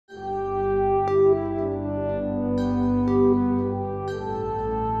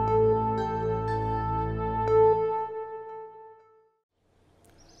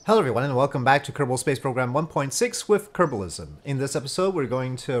Hello everyone and welcome back to Kerbal Space Program 1.6 with Kerbalism. In this episode we're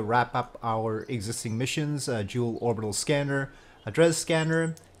going to wrap up our existing missions, a dual orbital scanner, a Dres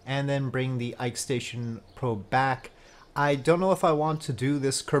scanner, and then bring the Ike Station probe back. I don't know if I want to do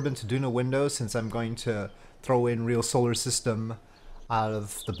this Kerbin to Duna window since I'm going to throw in real solar system out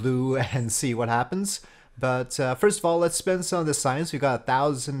of the blue and see what happens. But first of all, let's spend some of the science. We've got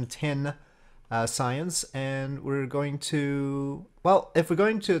 1,010 science, and we're going to, well, if we're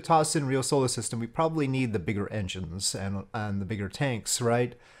going to toss in real solar system, we probably need the bigger engines and the bigger tanks,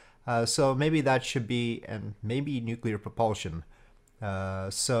 right? So maybe that should be, and maybe nuclear propulsion.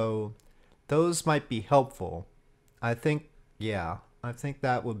 So those might be helpful. I think, yeah, I think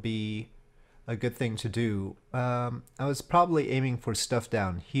that would be a good thing to do. I was probably aiming for stuff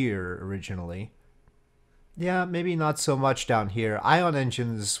down here originally. Yeah, maybe not so much down here. Ion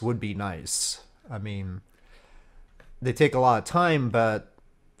engines would be nice. I mean, they take a lot of time, but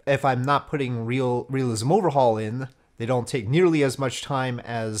if I'm not putting realism overhaul in, they don't take nearly as much time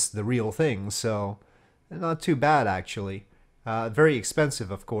as the real thing, so not too bad actually. Very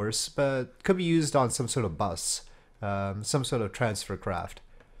expensive, of course, but could be used on some sort of bus, some sort of transfer craft.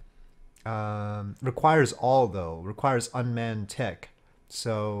 Requires all, though. Requires unmanned tech.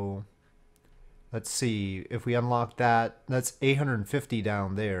 So let's see, if we unlock that, that's 850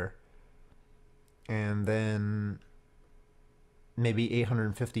 down there. And then maybe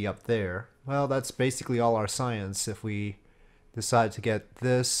 850 up there. Well, that's basically all our science. If we decide to get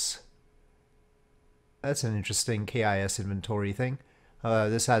this, that's an interesting KIS inventory thing.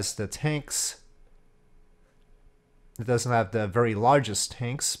 This has the tanks. It doesn't have the very largest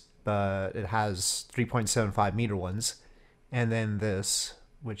tanks, but it has 3.75 meter ones. And then this,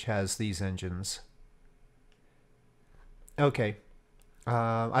 which has these engines. Okay,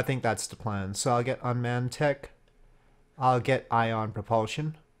 I think that's the plan. So I'll get unmanned tech. I'll get ion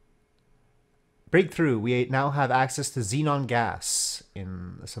propulsion. Breakthrough. We now have access to xenon gas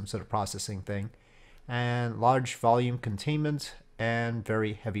in some sort of processing thing. And large volume containment and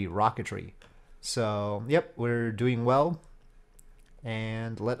very heavy rocketry. So, yep, we're doing well.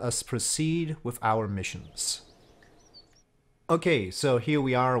 And let us proceed with our missions. Okay, so here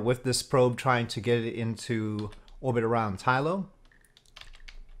we are with this probe trying to get it into orbit around Tylo.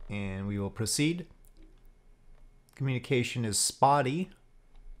 And we will proceed. Communication is spotty.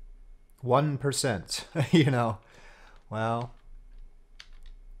 1%, you know. Well,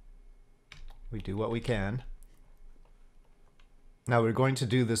 we do what we can. Now we're going to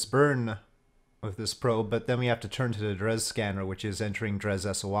do this burn with this probe, but then we have to turn to the Dres scanner, which is entering Dres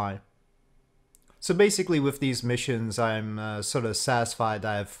SOI. So basically with these missions, I'm sort of satisfied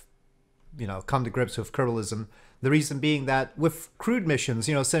I've, come to grips with Kerbalism. The reason being that with crewed missions,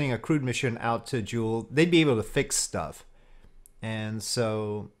 sending a crewed mission out to Jool, they'd be able to fix stuff. And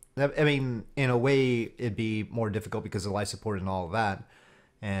so, I mean, in a way, it'd be more difficult because of life support and all of that.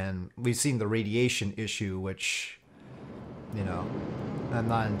 And we've seen the radiation issue, which, I'm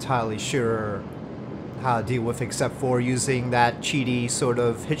not entirely sure how to deal with except for using that cheaty sort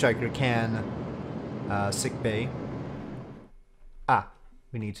of hitchhiker can sick bay. Ah,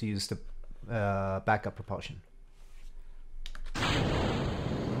 we need to use the backup propulsion.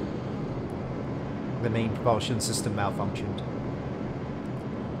 The main propulsion system malfunctioned.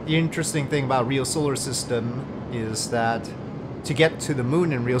 The interesting thing about real solar system is that to get to the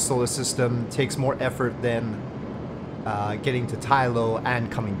moon in real solar system takes more effort than getting to Tylo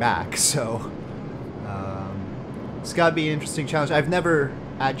and coming back. So it's gotta be an interesting challenge. I've never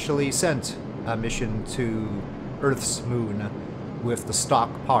actually sent a mission to Earth's moon with the stock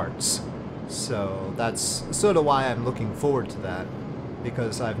parts. So that's sort of why I'm looking forward to that,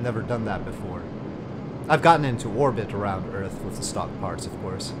 because I've never done that before. I've gotten into orbit around Earth with the stock parts, of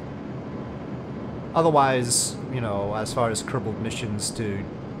course. Otherwise, as far as Kerbal missions to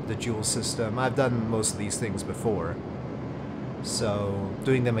the Jool system, I've done most of these things before. So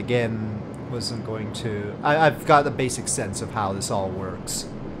doing them again wasn't going to... I've got a basic sense of how this all works.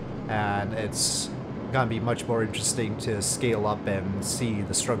 And it's gonna be much more interesting to scale up and see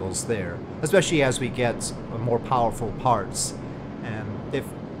the struggles there, especially as we get more powerful parts. And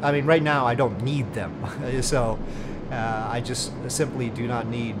I mean, right now I don't need them, so I just simply do not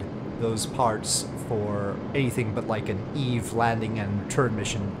need those parts for anything but like an Eve landing and return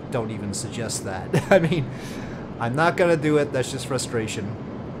mission. Don't even suggest that. I mean, I'm not gonna do it. That's just frustration.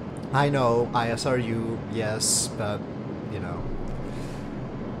 I know, ISRU, yes, but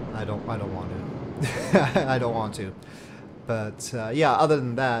I don't want to. I don't want to. But yeah, other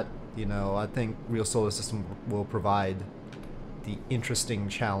than that, I think Real Solar System will provide the interesting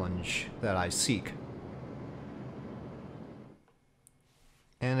challenge that I seek.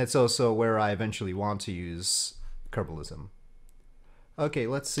 And it's also where I eventually want to use Kerbalism. Okay,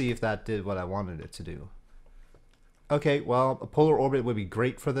 let's see if that did what I wanted it to do. Okay, well, a polar orbit would be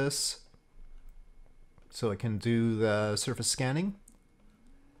great for this. So I can do the surface scanning.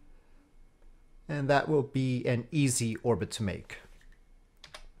 And that will be an easy orbit to make.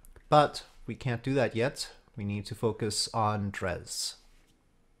 But we can't do that yet. We need to focus on DRES.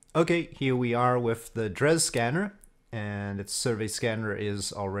 Okay, here we are with the DRES scanner, and its survey scanner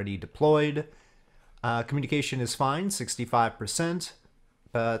is already deployed. Communication is fine, 65%,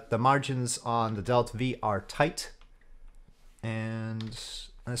 but the margins on the Delta V are tight. And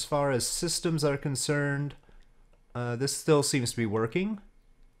as far as systems are concerned, this still seems to be working,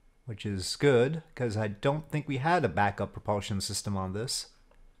 which is good, because I don't think we had a backup propulsion system on this.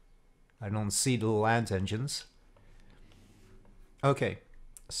 I don't see the little ant engines. Okay,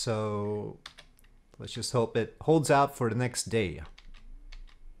 so let's just hope it holds out for the next day.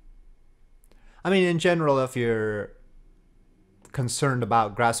 I mean, in general, if you're concerned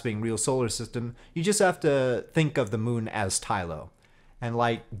about grasping real solar system, you just have to think of the moon as Tylo, and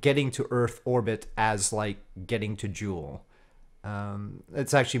like getting to Earth orbit as like getting to Joule.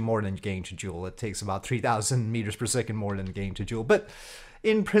 It's actually more than getting to Joule. It takes about 3,000 meters per second more than getting to Joule. But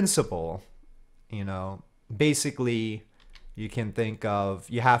in principle, you know, basically you can think of,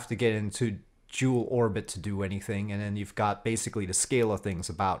 you have to get into Joule orbit to do anything, and then you've got basically the scale of things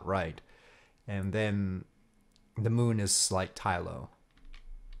about right. And then the moon is like Tylo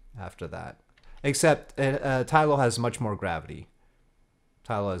after that. Except Tylo has much more gravity.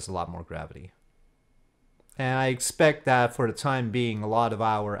 Tylo has a lot more gravity. And I expect that for the time being, a lot of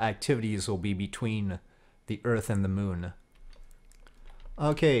our activities will be between the Earth and the moon.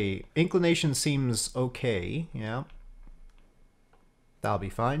 Okay, inclination seems okay, yeah. That'll be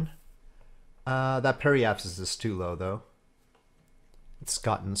fine. That periapsis is too low, though. It's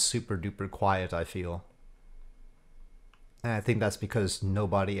gotten super duper quiet, I feel. And I think that's because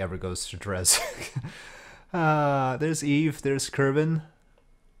nobody ever goes to DRES. There's Eve, there's Kerbin,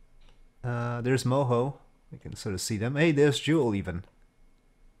 there's Moho. We can sort of see them. Hey, there's Joule even.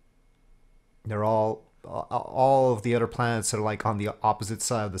 They're all of the other planets are like on the opposite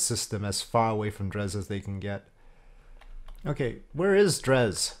side of the system, as far away from DRES as they can get. Okay, where is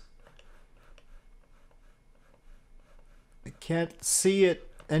DRES? I can't see it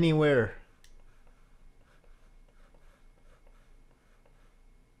anywhere.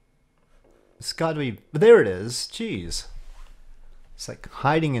 It's got to be... There it is. Jeez. It's like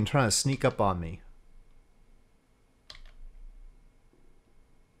hiding and trying to sneak up on me.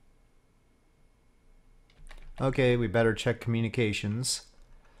 Okay, we better check communications.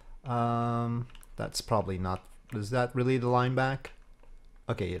 That's probably not... Is that really the line back?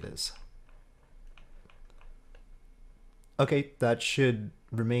 Okay, it is. Okay, that should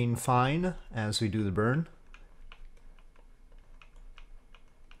remain fine as we do the burn.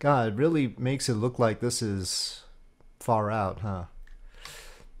 God, it really makes it look like this is far out, huh?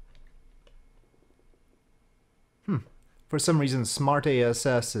 For some reason, Smart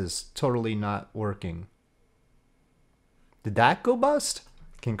ASS is totally not working. Did that go bust?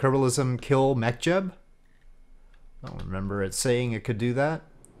 Can Kerbalism kill MechJeb? I don't remember it saying it could do that.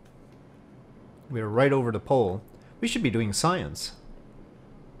 We're right over the pole. We should be doing science.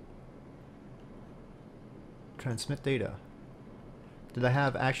 Transmit data. Did I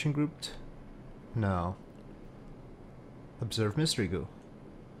have action grouped? No. Observe mystery goo.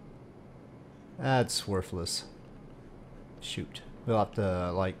 That's worthless. Shoot. We'll have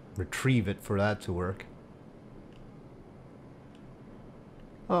to, like, retrieve it for that to work.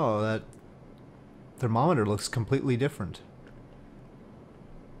 Oh, that thermometer looks completely different.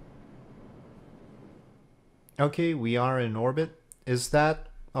 Okay, we are in orbit. Is that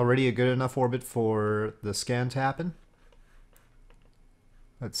already a good enough orbit for the scan to happen?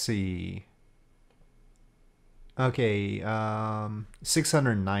 Let's see. Okay,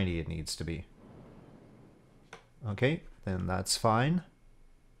 690 it needs to be. Okay, then that's fine.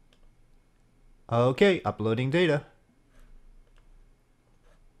 Okay, uploading data.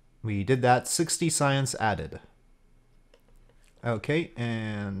 We did that, 60 science added. Okay,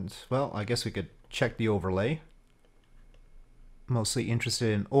 and, well, I guess we could check the overlay. Mostly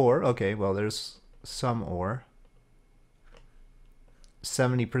interested in ore. Okay, well, there's some ore.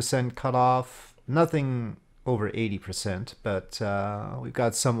 70% cutoff. Nothing over 80%, but we've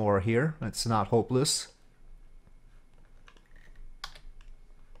got some ore here. It's not hopeless.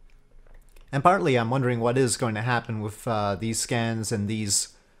 And partly I'm wondering what is going to happen with these scans and these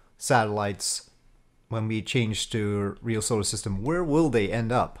satellites when we change to real solar system. Where will they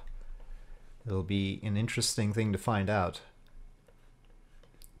end up? It'll be an interesting thing to find out.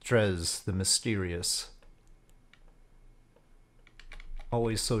 Dres, the mysterious.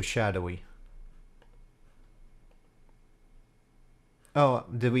 Always so shadowy. Oh,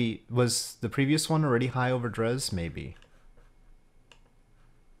 was the previous one already high over Dres? Maybe.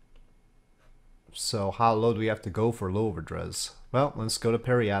 So how low do we have to go for low over Dres? Well, let's go to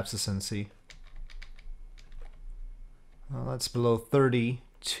periapsis and see. Well, that's below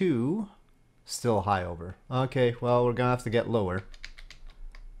 32. Still high over. Okay, well, we're gonna have to get lower.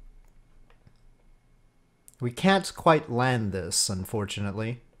 We can't quite land this,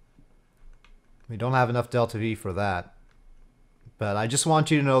 unfortunately. We don't have enough delta V for that. But I just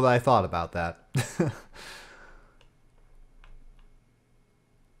want you to know that I thought about that.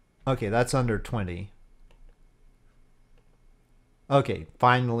 Okay, that's under 20. Okay,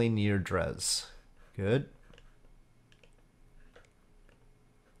 finally near Dres. Good.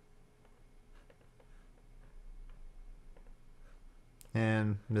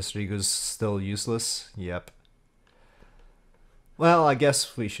 And Mr. Ego's still useless. Yep. Well, I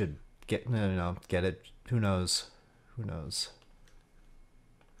guess we should get get it. Who knows? Who knows?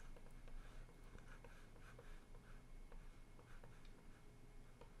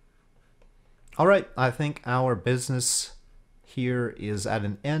 All right, I think our business here is at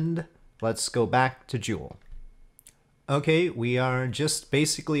an end. Let's go back to Jool. Okay, we are just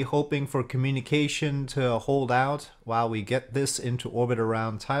basically hoping for communication to hold out while we get this into orbit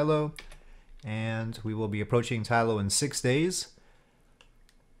around Tylo, and we will be approaching Tylo in 6 days.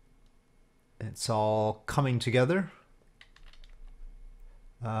 It's all coming together.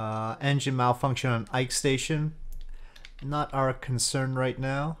 Engine malfunction on Ike Station. Not our concern right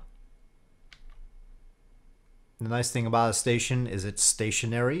now. The nice thing about a station is it's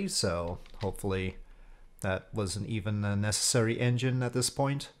stationary, so hopefully that wasn't even a necessary engine at this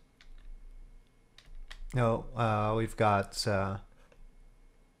point. No, we've got,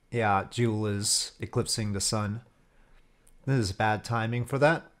 yeah, Jool is eclipsing the sun. This is bad timing for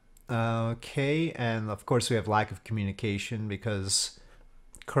that. Okay, and of course we have lack of communication because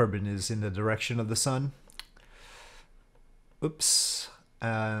Kerbin is in the direction of the sun. Oops.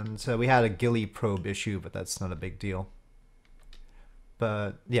 And we had a Gilly probe issue, but that's not a big deal.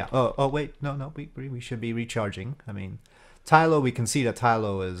 But yeah, oh wait, no, we should be recharging. I mean, Tylo, we can see that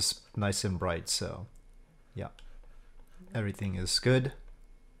Tylo is nice and bright, so yeah, everything is good.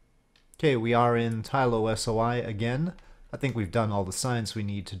 Okay, we are in Tylo SOI again. I think we've done all the science we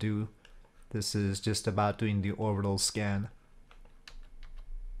need to do. This is just about doing the orbital scan.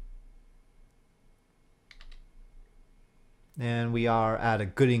 And we are at a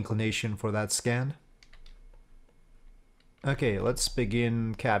good inclination for that scan. Okay, let's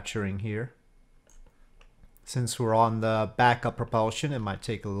begin capturing here. Since we're on the backup propulsion, it might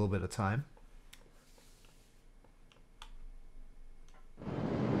take a little bit of time.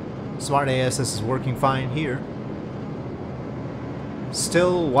 Smart ASS is working fine here.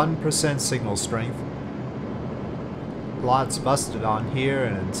 Still 1% signal strength. Lots busted on here,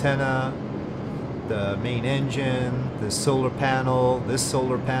 an antenna, the main engine, this solar panel, this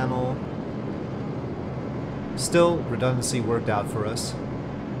solar panel. Still, redundancy worked out for us.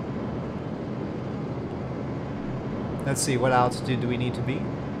 Let's see, what altitude do we need to be?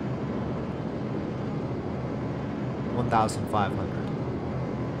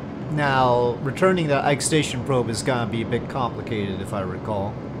 1,500. Now, returning the Ike Station probe is gonna be a bit complicated if I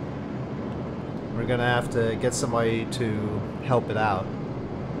recall. We're gonna have to get somebody to help it out.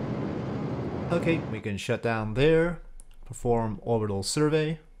 Okay, we can shut down there, perform orbital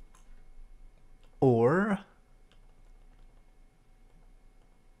survey, or...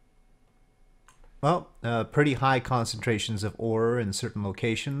 well, pretty high concentrations of ore in certain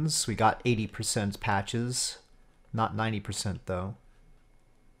locations. We got 80% patches, not 90% though.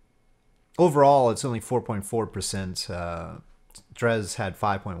 Overall, it's only 4.4%. Dres had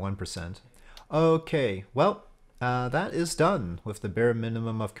 5.1%. Okay, well, that is done with the bare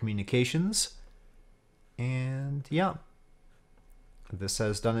minimum of communications. And yeah, this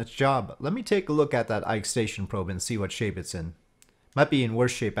has done its job. Let me take a look at that Ike Station probe and see what shape it's in. Might be in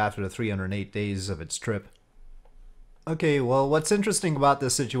worse shape after the 308 days of its trip. Okay, well, what's interesting about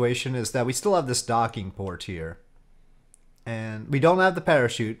this situation is that we still have this docking port here. And we don't have the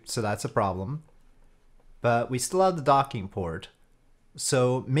parachute, so that's a problem. But we still have the docking port.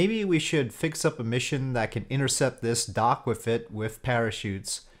 So maybe we should fix up a mission that can intercept this, dock with it with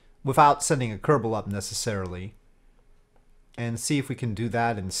parachutes, without sending a Kerbal up necessarily. And see if we can do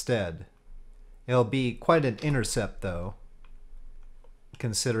that instead. It'll be quite an intercept though,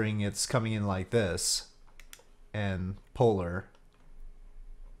 considering it's coming in like this and polar.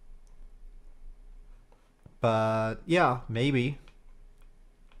 But yeah, maybe.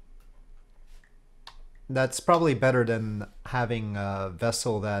 That's probably better than having a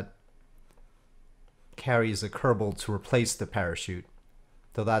vessel that carries a Kerbal to replace the parachute,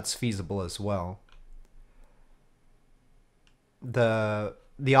 though that's feasible as well. The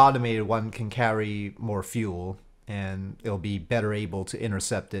automated one can carry more fuel, and it'll be better able to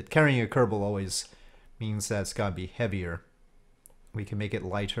intercept it. Carrying a Kerbal always means that it's gotta be heavier. We can make it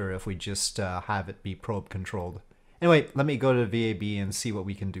lighter if we just have it be probe controlled. Anyway, let me go to VAB and see what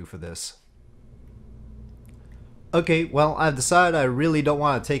we can do for this. Okay, well, I've decided I really don't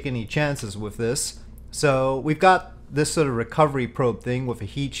want to take any chances with this. So we've got this sort of recovery probe thing with a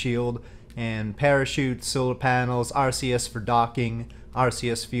heat shield and parachute, solar panels, RCS for docking,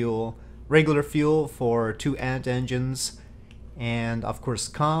 RCS fuel, regular fuel for 2 ant engines, and of course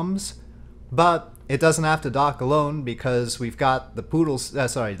comms. But it doesn't have to dock alone because we've got the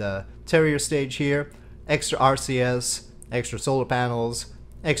the Terrier stage here, extra RCS, extra solar panels,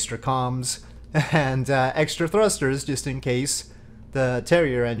 extra comms, and extra thrusters just in case the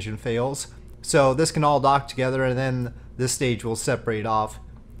Terrier engine fails. So this can all dock together, and then this stage will separate off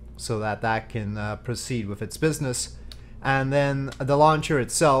so that that can proceed with its business. And then the launcher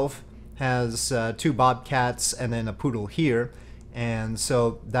itself has 2 Bobcats and then a Poodle here, and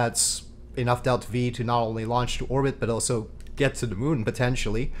so that's enough delta V to not only launch to orbit but also get to the moon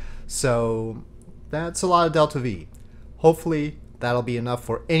potentially. So that's a lot of delta V. Hopefully that'll be enough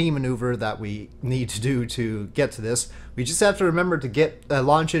for any maneuver that we need to do to get to this. We just have to remember to get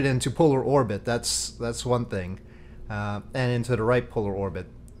launch it into polar orbit. That's one thing, and into the right polar orbit.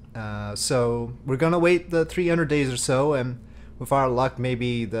 So we're gonna wait the 300 days or so, and with our luck,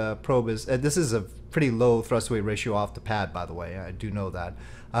 maybe the probe is. This is a pretty low thrust weight ratio off the pad, by the way. I do know that.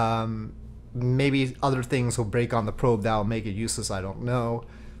 Maybe other things will break on the probe that will make it useless. I don't know.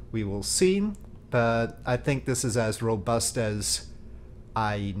 We will see. But I think this is as robust as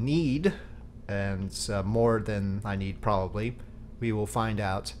I need, and more than I need probably. We will find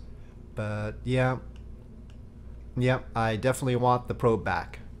out. But yeah, I definitely want the probe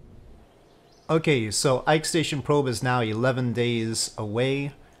back. Okay, so Ike Station probe is now 11 days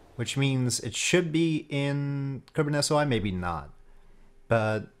away, which means it should be in Kerbal SOI, maybe not.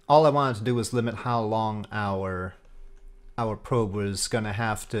 But all I wanted to do was limit how long our probe was gonna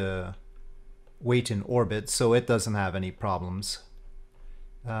have to wait in orbit, so it doesn't have any problems.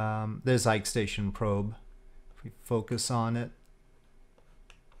 There's Ike Station probe. If we focus on it.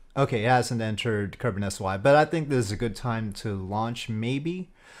 Okay, it hasn't entered Kerbal SOI, but I think this is a good time to launch,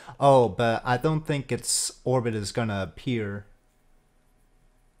 maybe. Oh, but I don't think its orbit is gonna appear.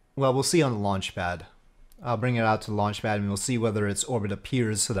 Well, we'll see on the launch pad. I'll bring it out to the launch pad and we'll see whether its orbit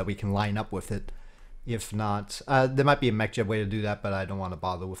appears so that we can line up with it. If not, there might be a MechJet way to do that, but I don't want to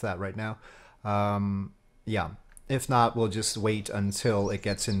bother with that right now. Yeah, if not, we'll just wait until it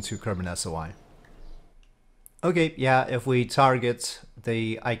gets into Kerbal SOI. Okay, yeah, if we target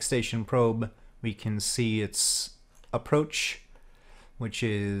the Ike Station probe, we can see its approach, which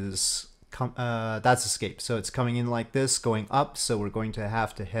is that's escape. So it's coming in like this, going up, so we're going to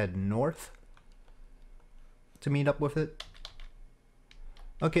have to head north to meet up with it.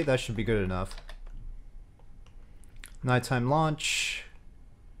 Okay, that should be good enough. Nighttime launch.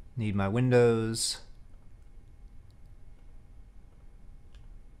 Need my windows.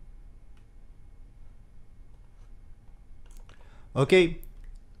 Okay,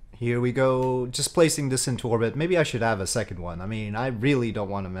 here we go. Just placing this into orbit. Maybe I should have a second one. I mean, I really don't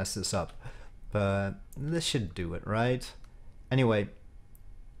want to mess this up, but this should do it, right? Anyway,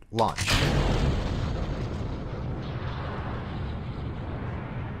 launch.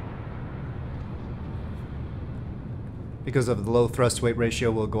 Because of the low thrust weight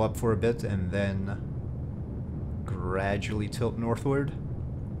ratio, we'll go up for a bit and then gradually tilt northward.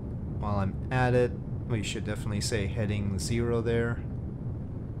 While I'm at it, we should definitely say heading 0 there.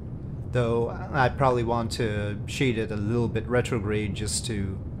 Though I'd probably want to shade it a little bit retrograde just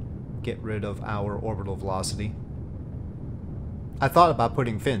to get rid of our orbital velocity. I thought about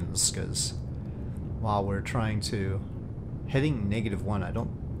putting fins, because while we're trying to... Heading -1, I don't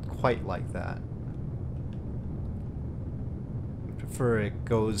quite like that. I prefer it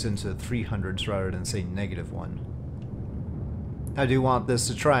goes into 300s rather than say -1. I do want this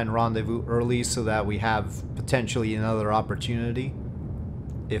to try and rendezvous early so that we have potentially another opportunity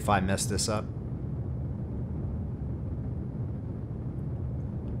if I mess this up.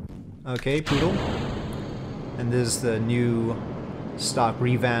 Okay, Poodle. And this is the new stock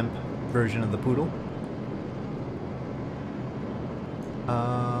revamp version of the Poodle.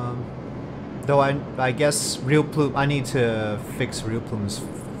 Though I guess real plume, I need to fix real plumes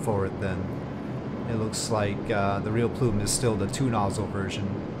for it then. It looks like the real plume is still the 2-nozzle version.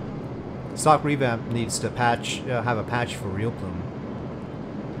 Stock revamp needs to have a patch for real plume.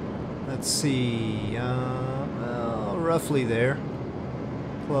 Let's see, well, roughly there.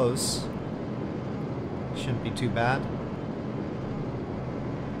 Close. Shouldn't be too bad.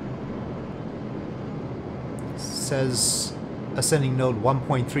 Says ascending node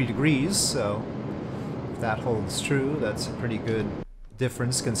 1.3 degrees, so if that holds true, that's a pretty good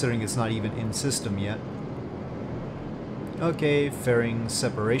difference considering it's not even in system yet. Okay, fairing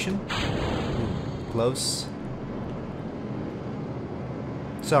separation. Ooh, close.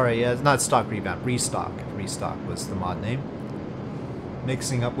 Sorry, it's not stock revamp, restock. Restock was the mod name.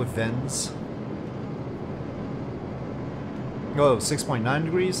 Mixing up with Vens. Oh, 6.9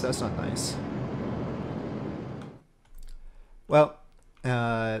 degrees? That's not nice. Well,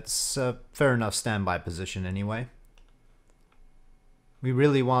 it's a fair enough standby position anyway. We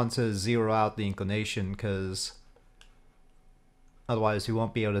really want to zero out the inclination because otherwise we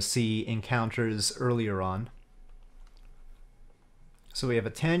won't be able to see encounters earlier on. So we have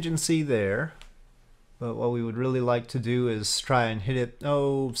a tangency there, but what we would really like to do is try and hit it,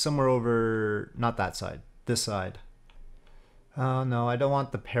 oh, somewhere over, not that side, this side. Oh no, I don't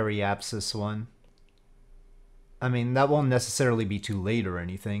want the periapsis one. I mean, that won't necessarily be too late or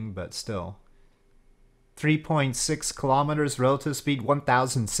anything, but still. 3.6 kilometers relative speed,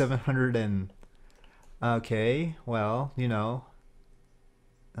 1,700 and... Okay, well, you know,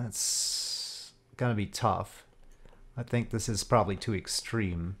 that's gonna be tough. I think this is probably too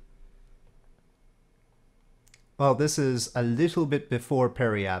extreme. Well, this is a little bit before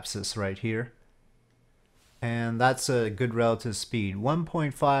periapsis right here. And that's a good relative speed.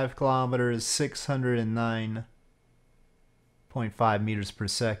 1.5 kilometers, 609.5 meters per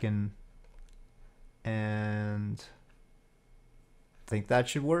second. And I think that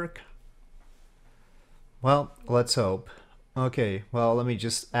should work. Well, let's hope. Okay, well, let me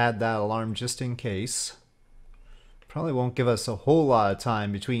just add that alarm just in case. Probably won't give us a whole lot of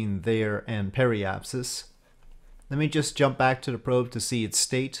time between there and periapsis. Let me just jump back to the probe to see its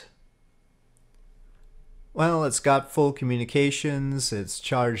state. Well, it's got full communications, it's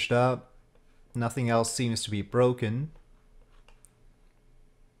charged up, nothing else seems to be broken.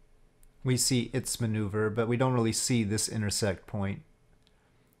 We see its maneuver, but we don't really see this intersect point.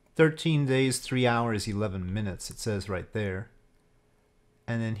 13 days, 3 hours, 11 minutes, it says right there.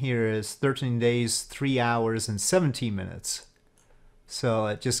 And then here is 13 days, 3 hours, and 17 minutes. So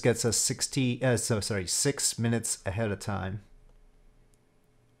it just gets us 6 minutes ahead of time.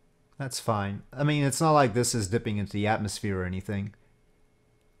 That's fine. I mean, it's not like this is dipping into the atmosphere or anything.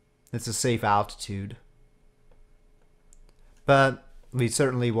 It's a safe altitude. But we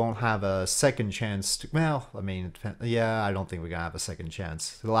certainly won't have a second chance to... Well, I mean, yeah, I don't think we're going to have a second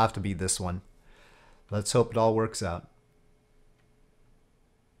chance. It'll have to be this one. Let's hope it all works out.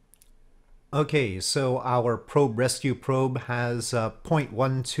 Okay, so our probe rescue probe has a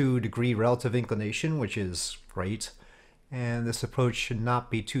 0.12 degree relative inclination, which is great. And this approach should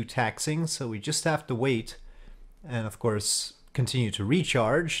not be too taxing, so we just have to wait. And of course, continue to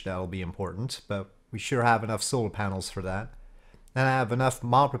recharge. That'll be important, but we sure have enough solar panels for that. And I have enough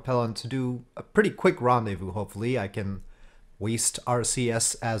monopropellant to do a pretty quick rendezvous, hopefully. I can waste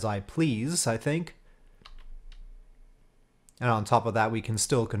RCS as I please, I think. And on top of that, we can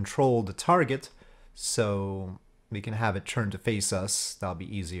still control the target, so we can have it turn to face us. That'll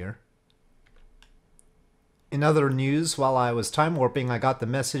be easier. In other news, while I was time warping, I got the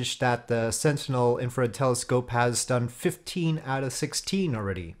message that the Sentinel infrared telescope has done 15 out of 16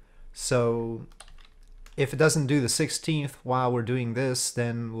 already. So if it doesn't do the 16th while we're doing this,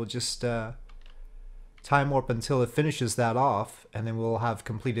 then we'll just time warp until it finishes that off, and then we'll have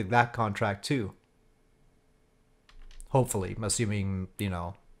completed that contract too. Hopefully, assuming, you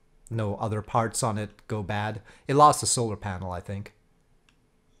know, no other parts on it go bad. It lost a solar panel, I think.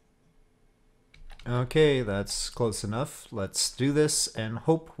 Okay, that's close enough. Let's do this and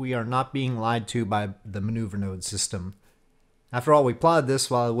hope we are not being lied to by the maneuver node system. After all, we plotted this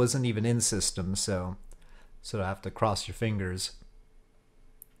while it wasn't even in system, so sort of have to cross your fingers.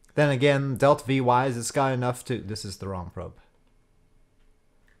 Then again, delta V wise, it's got enough to... This is the wrong probe.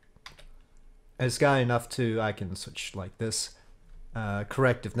 It's got enough to... I can switch like this.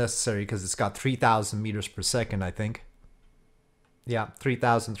 Correct if necessary, because it's got 3,000 meters per second, I think. Yeah,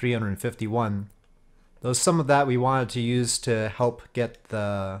 3,351. Though some of that we wanted to use to help get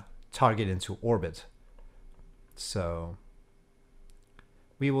the target into orbit. So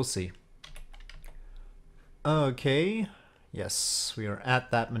we will see. Okay. Yes, we are at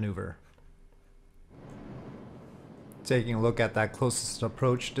that maneuver. Taking a look at that closest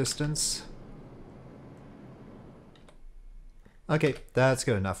approach distance. Okay, that's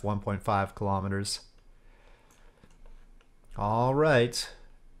good enough. 1.5 kilometers. All right.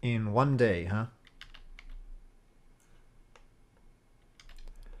 In one day, huh?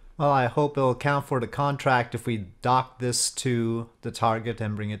 Well, I hope it'll count for the contract if we dock this to the target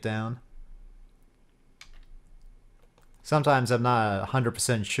and bring it down. Sometimes I'm not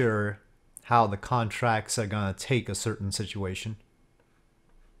 100% sure how the contracts are gonna take a certain situation.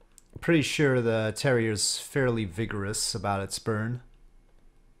 I'm pretty sure the Terrier's fairly vigorous about its burn.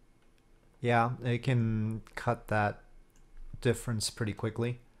 Yeah, it can cut that difference pretty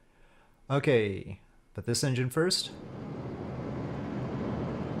quickly. Okay, but this engine first.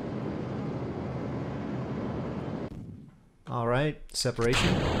 Alright,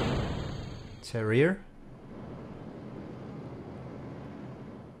 separation. Terrier.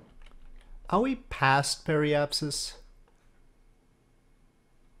 Are we past periapsis?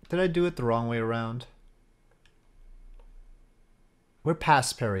 Did I do it the wrong way around? We're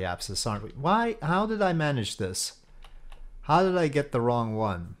past periapsis, aren't we? Why? How did I manage this? How did I get the wrong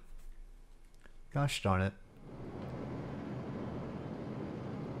one? Gosh darn it.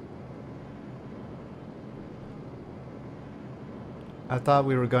 I thought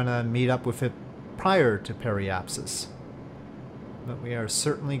we were gonna meet up with it prior to periapsis. But we are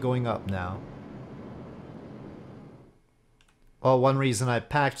certainly going up now. Well, one reason I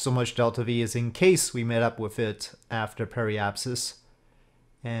packed so much Delta V is in case we met up with it after periapsis,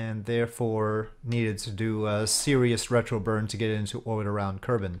 and therefore needed to do a serious retro burn to get into orbit around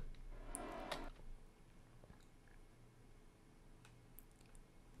Kerbin.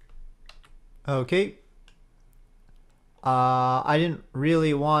 Okay. I didn't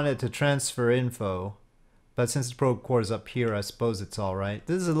really want it to transfer info, but since the probe core is up here, I suppose it's alright.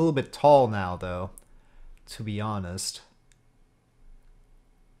 This is a little bit tall now, though, to be honest.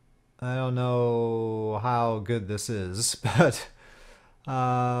 I don't know how good this is, but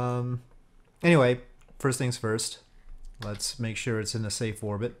anyway, first things first. Let's make sure it's in a safe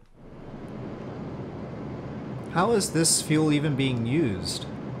orbit. How is this fuel even being used?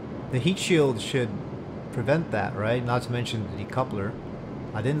 The heat shield should prevent that, right? Not to mention the decoupler.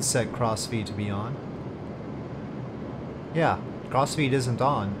 I didn't set crossfeed to be on. Yeah, crossfeed isn't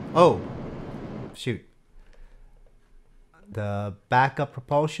on. Oh! Shoot. The backup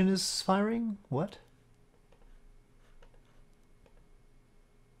propulsion is firing? What?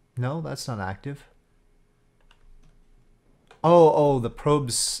 No, that's not active. Oh, the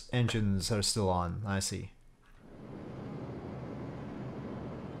probe's engines are still on. I see.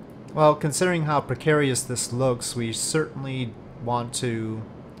 Well, considering how precarious this looks, we certainly want to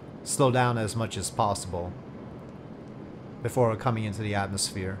slow down as much as possible before coming into the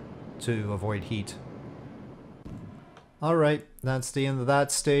atmosphere to avoid heat. Alright, that's the end of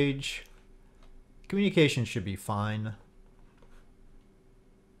that stage. Communication should be fine.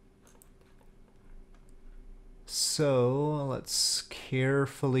 So, let's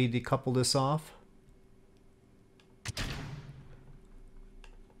carefully decouple this off.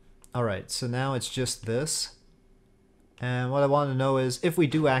 Alright, so now it's just this. And what I want to know is, if we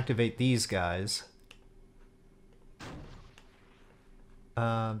do activate these guys,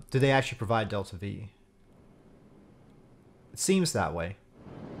 do they actually provide Delta V? It seems that way.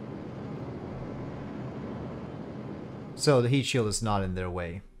 So the heat shield is not in their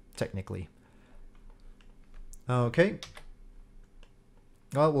way, technically. Okay.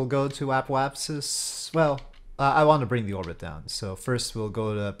 Well, we'll go to apoapsis. Well, I want to bring the orbit down. So first we'll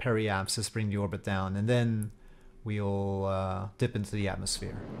go to periapsis, bring the orbit down, and then we'll dip into the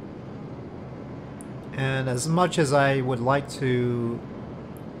atmosphere. And as much as I would like to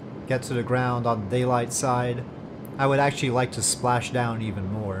get to the ground on the daylight side, I would actually like to splash down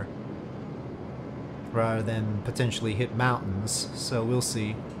even more rather than potentially hit mountains, so we'll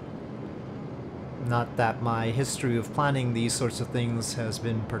see. Not that my history of planning these sorts of things has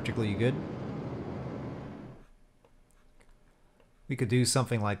been particularly good. We could do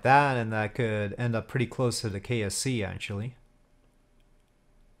something like that, and that could end up pretty close to the KSC, actually.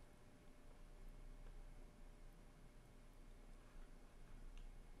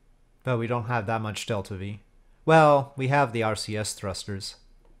 But we don't have that much Delta V. Well, we have the RCS thrusters.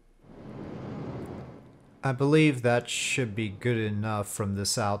 I believe that should be good enough from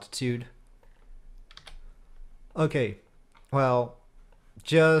this altitude. Okay, well,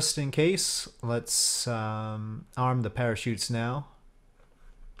 just in case, let's arm the parachutes now.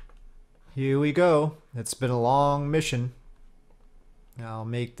 Here we go. It's been a long mission. I'll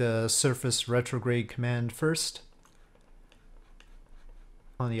make the surface retrograde command first.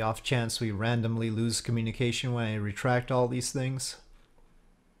 On the off chance we randomly lose communication when I retract all these things.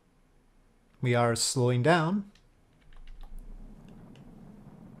 We are slowing down.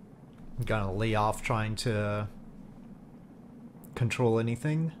 I'm gonna lay off trying to control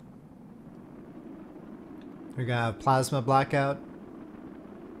anything. We're gonna have plasma blackout.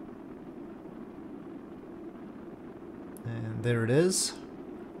 And there it is.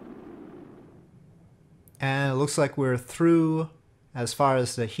 And it looks like we're through as far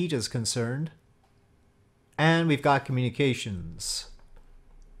as the heat is concerned. And we've got communications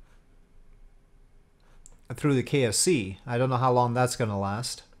through the KFC. I don't know how long that's going to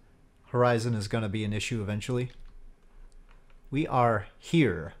last. Horizon is going to be an issue eventually. We are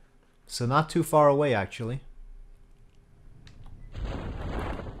here. So not too far away, actually.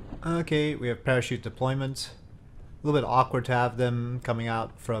 Okay, we have parachute deployment. A little bit awkward to have them coming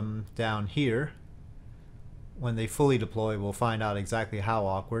out from down here. When they fully deploy, we'll find out exactly how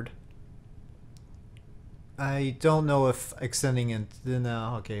awkward. I don't know if extending it...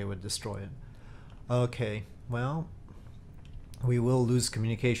 No, okay, it would destroy it. Okay, well, we will lose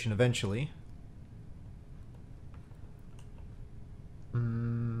communication eventually.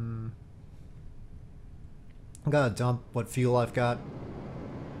 I'm gonna dump what fuel I've got.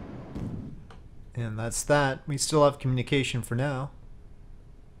 And that's that. We still have communication for now.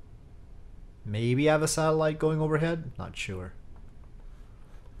 Maybe have a satellite going overhead? Not sure.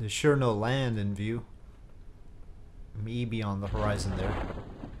 There's sure no land in view. Maybe on the horizon there.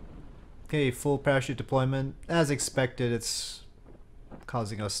 Okay, full parachute deployment. As expected, it's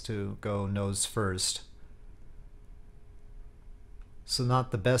causing us to go nose first. So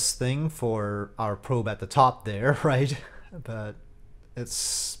not the best thing for our probe at the top there, right? But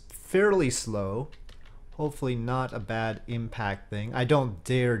it's fairly slow. Hopefully not a bad impact thing. I don't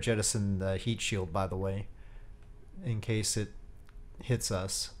dare jettison the heat shield, by the way, in case it hits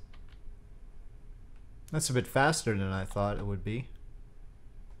us. That's a bit faster than I thought it would be.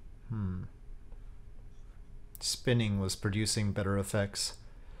 Spinning was producing better effects.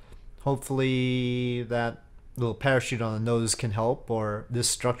 Hopefully that little parachute on the nose can help, or this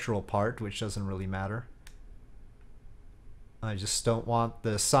structural part, which doesn't really matter. I just don't want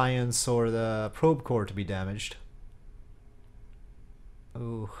the science or the probe core to be damaged.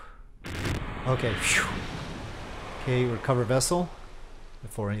 Ooh. Okay. Phew. Okay, recover vessel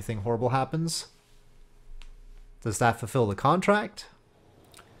before anything horrible happens. Does that fulfill the contract?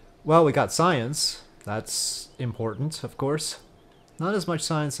 Well, we got science. That's important, of course. Not as much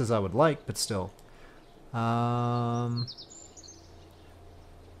science as I would like, but still. Well,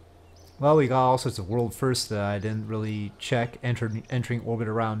 we got all sorts of world firsts that I didn't really check. Entering orbit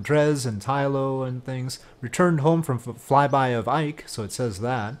around Dres and Tylo and things. Returned home from flyby of Ike, so it says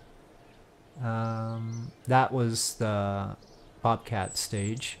that. That was the Bobcat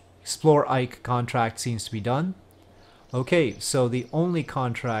stage. Explore Ike contract seems to be done. Okay, so the only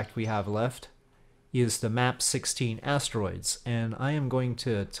contract we have left is the Map 16 asteroids. And I am going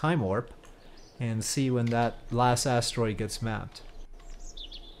to time warp and see when that last asteroid gets mapped.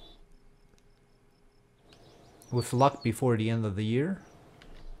 With luck before the end of the year.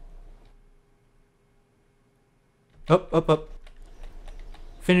 Up.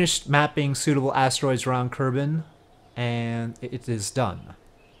 Finished mapping suitable asteroids around Kerbin, and it is done.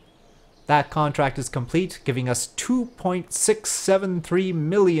 That contract is complete, giving us 2.673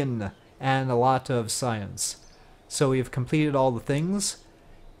 million and a lot of science. So we have completed all the things,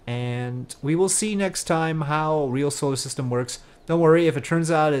 and we will see next time how real solar system works. Don't worry, if it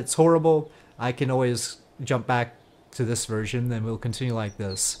turns out it's horrible, I can always jump back to this version and we'll continue like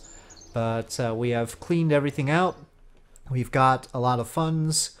this. But we have cleaned everything out. We've got a lot of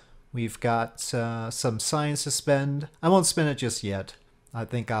funds. We've got some science to spend. I won't spend it just yet. I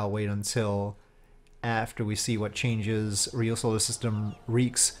think I'll wait until after we see what changes real solar system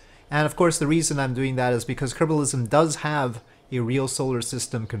wreaks. And of course the reason I'm doing that is because Kerbalism does have a real solar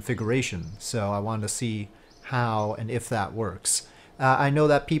system configuration. So I want to see how and if that works. I know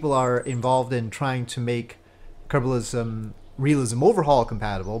that people are involved in trying to make Kerbalism Realism Overhaul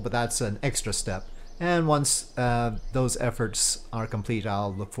compatible, but that's an extra step. And once those efforts are complete,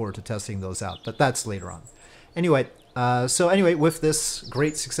 I'll look forward to testing those out. But that's later on. Anyway, with this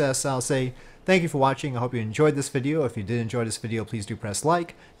great success, I'll say thank you for watching. I hope you enjoyed this video. If you did enjoy this video, please do press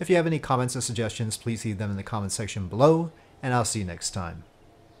like. If you have any comments or suggestions, please leave them in the comment section below. And I'll see you next time.